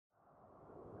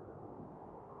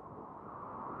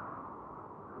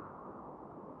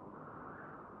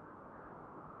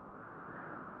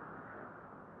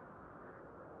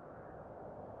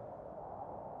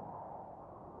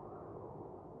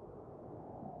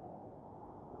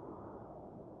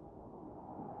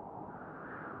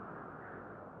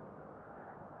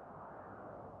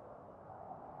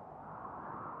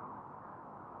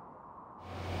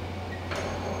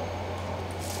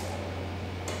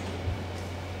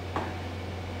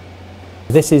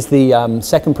This is the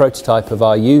second prototype of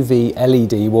our UV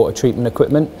LED water treatment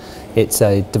equipment. It's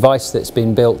a device that's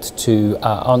been built to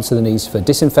answer the needs for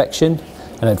disinfection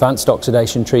and advanced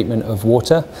oxidation treatment of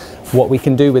water. What we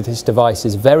can do with this device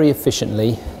is very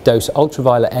efficiently dose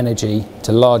ultraviolet energy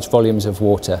to large volumes of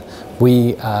water.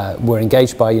 We were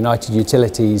engaged by United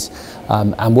Utilities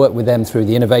and worked with them through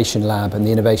the Innovation Lab and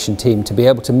the Innovation team to be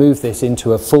able to move this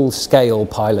into a full-scale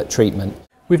pilot treatment.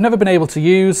 We've never been able to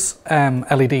use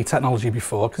LED technology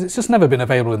before because it's just never been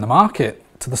available in the market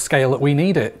to the scale that we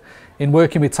need it. In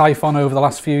working with Typhon over the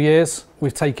last few years,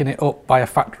 we've taken it up by a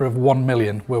factor of 1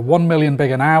 million. We're 1 million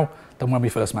bigger now than when we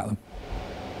first met them.